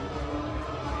what?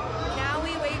 Now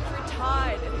we wait for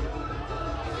Todd.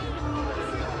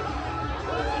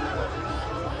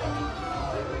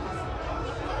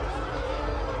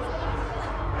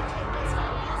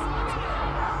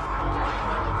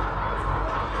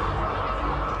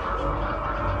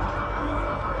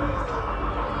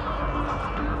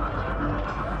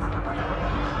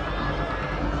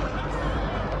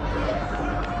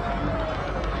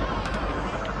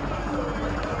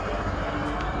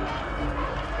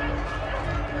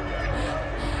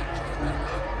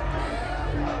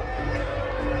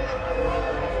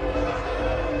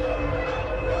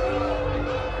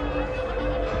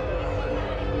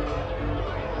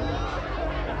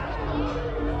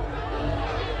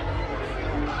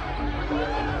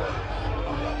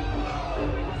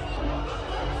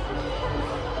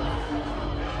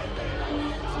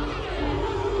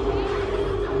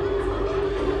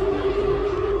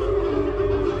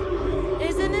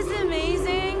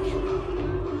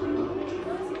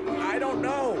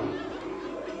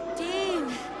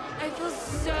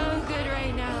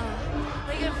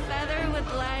 Like a feather with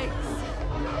legs.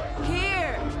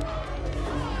 Here!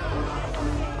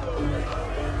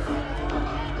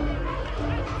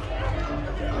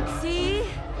 See?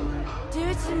 Do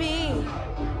it to me.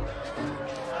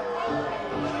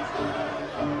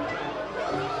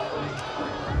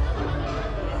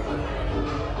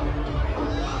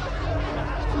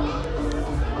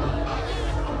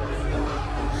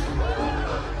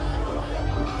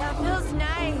 That feels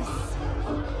nice.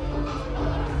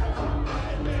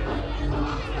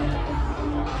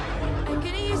 I'm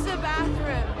gonna use the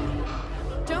bathroom.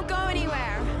 Don't go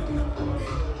anywhere.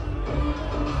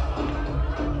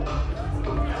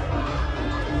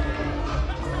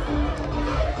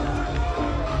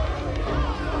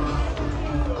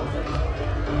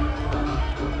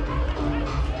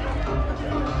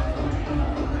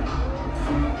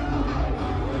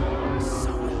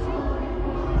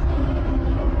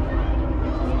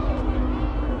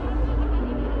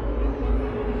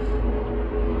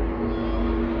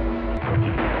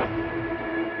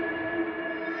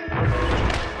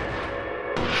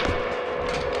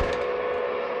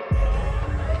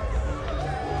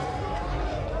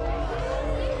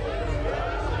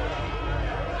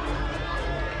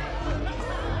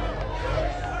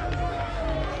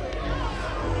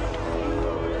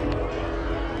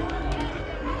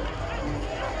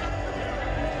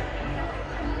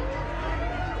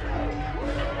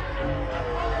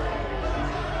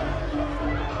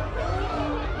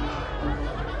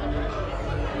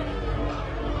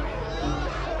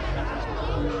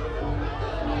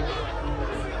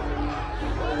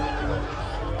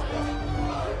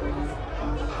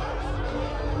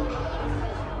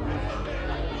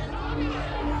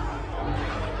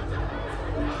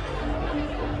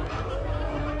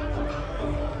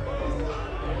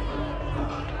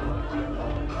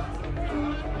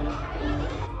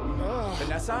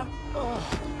 Vanessa?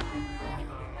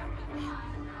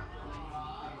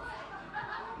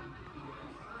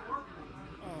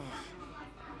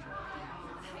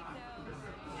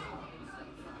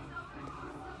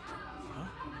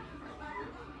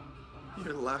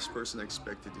 You're the last person I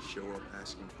expected to show up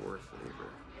asking for a favor.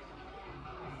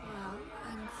 Well,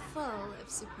 I'm full of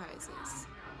surprises.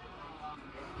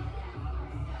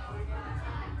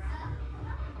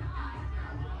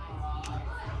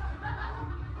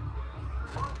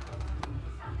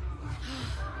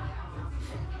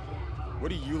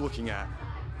 What are you looking at?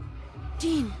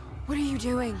 Dean, what are you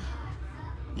doing?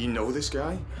 You know this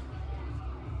guy?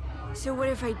 So what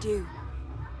if I do?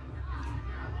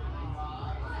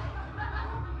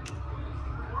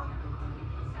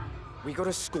 We go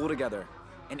to school together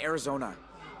in Arizona.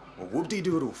 Well,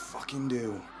 whoop-de-doodle fucking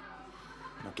do.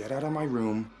 Now get out of my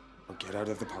room or get out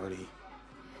of the party.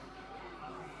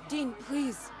 Dean,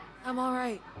 please. I'm all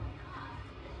right.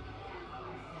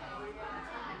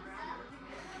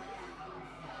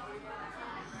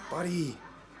 Buddy,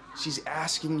 she's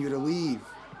asking you to leave.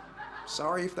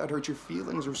 Sorry if that hurt your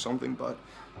feelings or something, but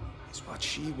it's what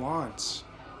she wants.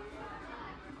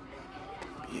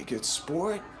 Be a good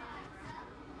sport.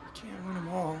 You can't win them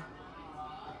all.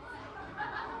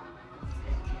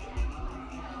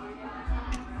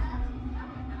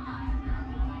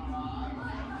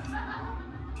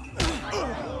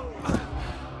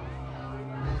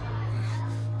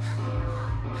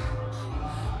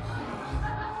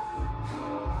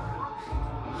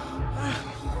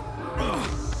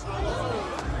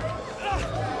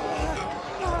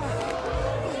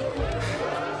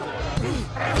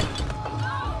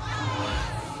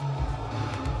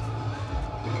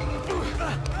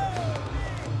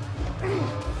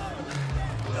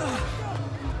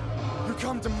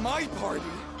 Come to my party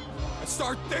and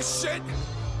start this shit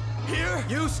here?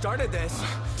 You started this.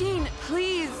 Dean,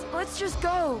 please, let's just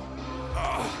go.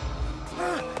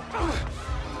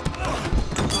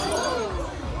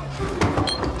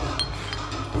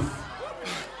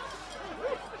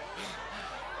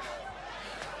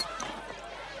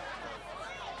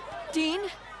 Dean,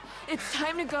 it's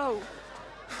time to go.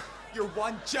 You're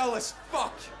one jealous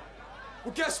fuck.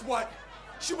 Well, guess what?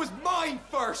 She was mine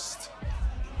first.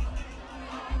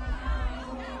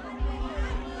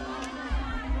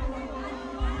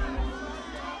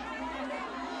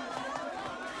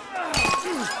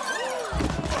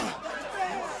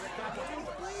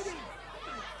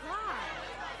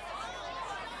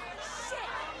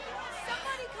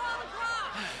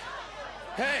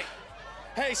 Hey!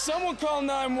 Hey, someone call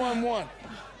 911. Man,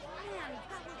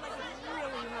 that looked like it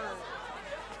really hurt.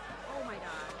 Oh my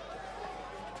god.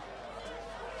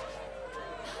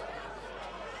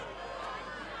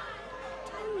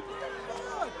 Dude, what the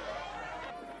fuck?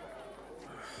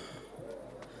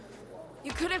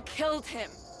 You could have killed him.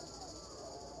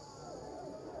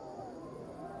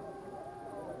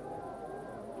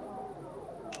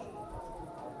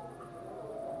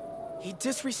 He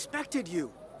disrespected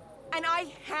you. And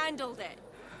I handled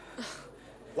it.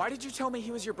 Why did you tell me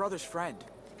he was your brother's friend?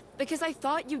 Because I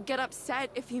thought you'd get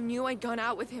upset if you knew I'd gone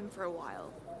out with him for a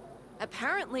while.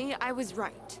 Apparently, I was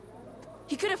right.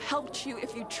 He could have helped you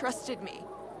if you trusted me.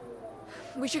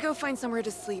 We should go find somewhere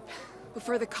to sleep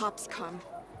before the cops come.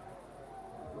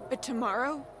 But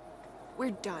tomorrow,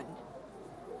 we're done.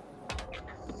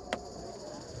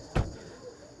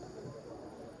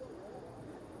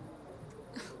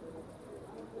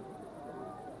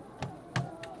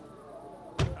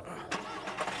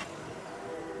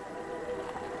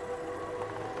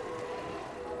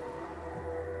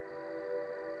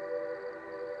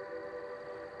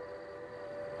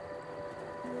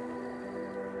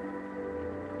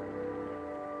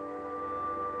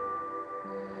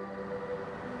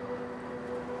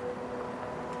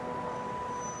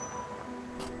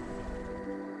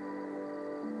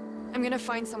 I'm gonna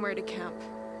find somewhere to camp.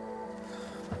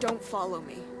 Don't follow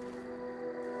me.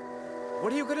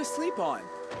 What are you gonna sleep on?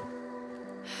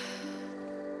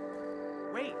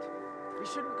 Wait, we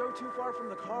shouldn't go too far from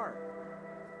the car.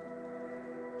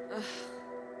 Ugh.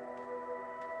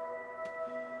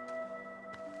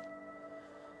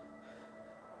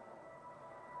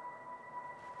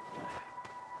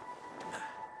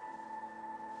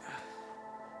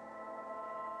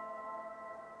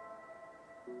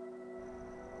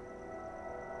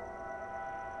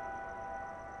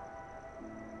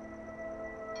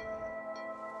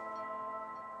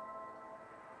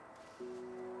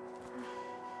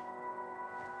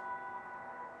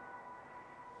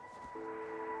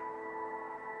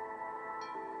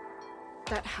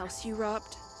 That house you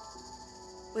robbed?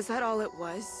 Was that all it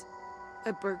was?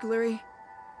 A burglary?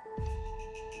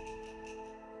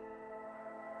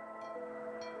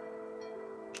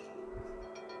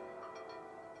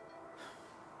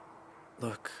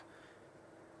 Look,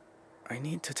 I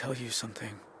need to tell you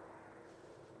something.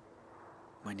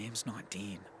 My name's not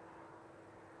Dean.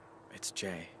 It's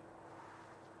Jay.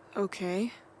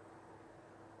 Okay.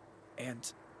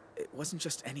 And it wasn't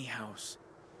just any house.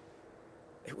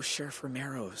 It was Sheriff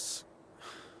Romero's.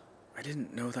 I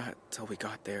didn't know that till we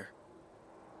got there.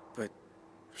 But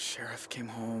Sheriff came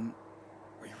home,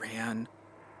 we ran,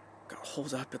 got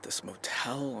holed up at this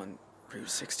motel on Route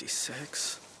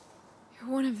 66.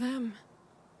 You're one of them.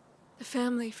 The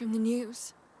family from the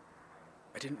news.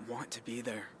 I didn't want to be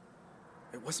there.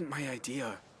 It wasn't my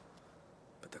idea.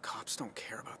 But the cops don't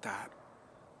care about that.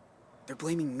 They're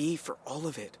blaming me for all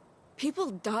of it. People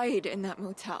died in that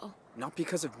motel. Not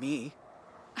because of me.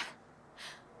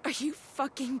 Are you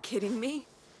fucking kidding me?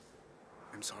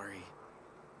 I'm sorry.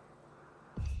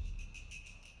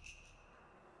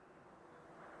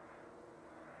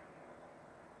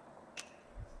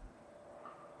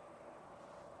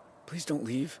 Please don't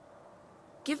leave.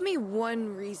 Give me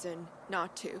one reason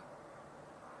not to.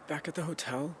 Back at the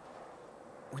hotel,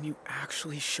 when you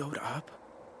actually showed up,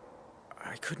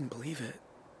 I couldn't believe it.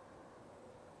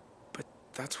 But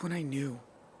that's when I knew.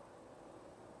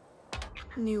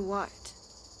 Knew what?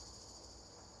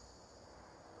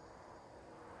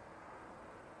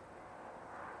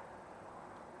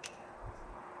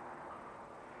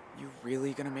 You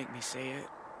really gonna make me say it?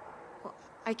 Well,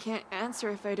 I can't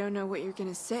answer if I don't know what you're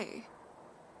gonna say.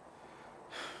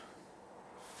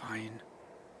 Fine.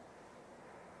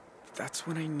 That's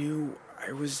when I knew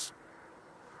I was...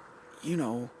 You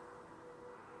know...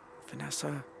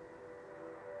 Vanessa...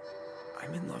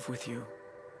 I'm in love with you.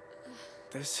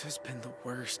 This has been the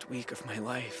worst week of my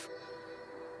life.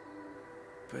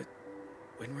 But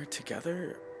when we're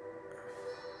together...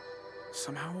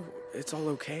 Somehow, it's all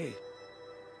okay.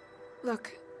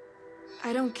 Look,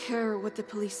 I don't care what the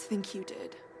police think you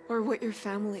did, or what your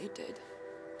family did.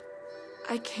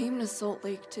 I came to Salt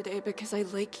Lake today because I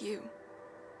like you.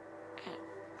 And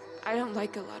I don't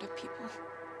like a lot of people.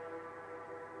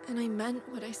 And I meant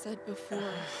what I said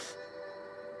before.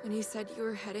 When you said you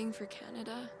were heading for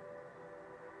Canada,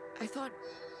 I thought,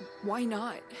 why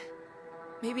not?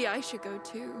 Maybe I should go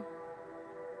too.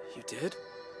 You did?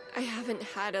 I haven't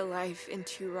had a life in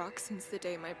Two Rocks since the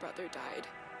day my brother died.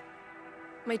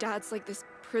 My dad's like this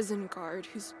prison guard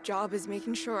whose job is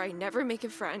making sure I never make a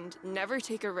friend, never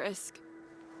take a risk.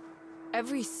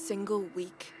 Every single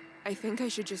week, I think I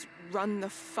should just run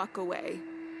the fuck away.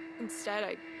 Instead,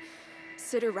 I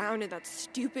sit around in that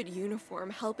stupid uniform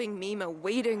helping Mima,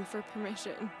 waiting for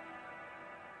permission.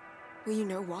 Well, you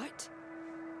know what?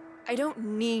 I don't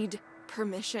need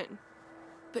permission.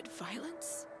 But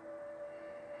violence?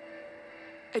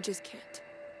 I just can't.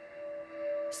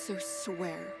 So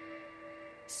swear.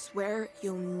 Swear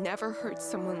you'll never hurt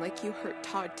someone like you hurt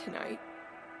Todd tonight.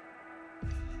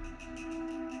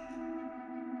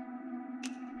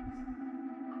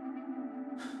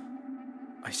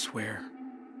 swear.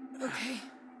 Okay.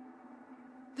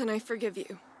 Then I forgive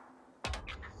you.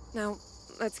 Now,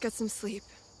 let's get some sleep.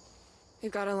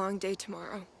 We've got a long day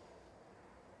tomorrow.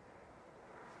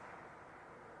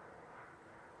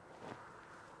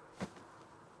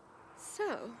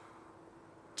 So,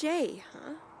 Jay,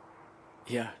 huh?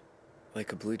 Yeah,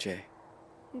 like a blue jay.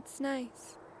 It's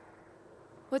nice.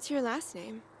 What's your last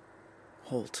name?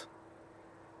 Holt.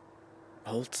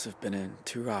 Holts have been in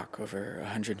Turok over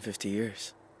 150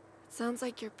 years. It sounds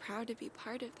like you're proud to be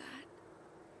part of that.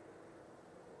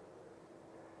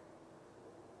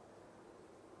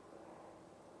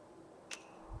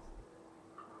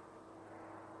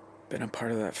 Been a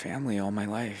part of that family all my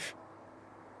life.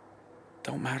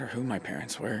 Don't matter who my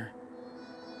parents were.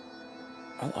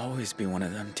 I'll always be one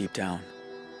of them deep down.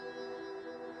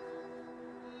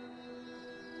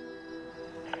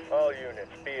 All units,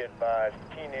 be advised,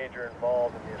 the teenager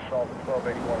involved in the assault at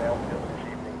 1281 Elmfield this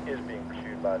evening is being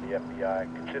pursued by the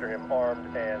FBI. Consider him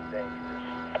armed and dangerous.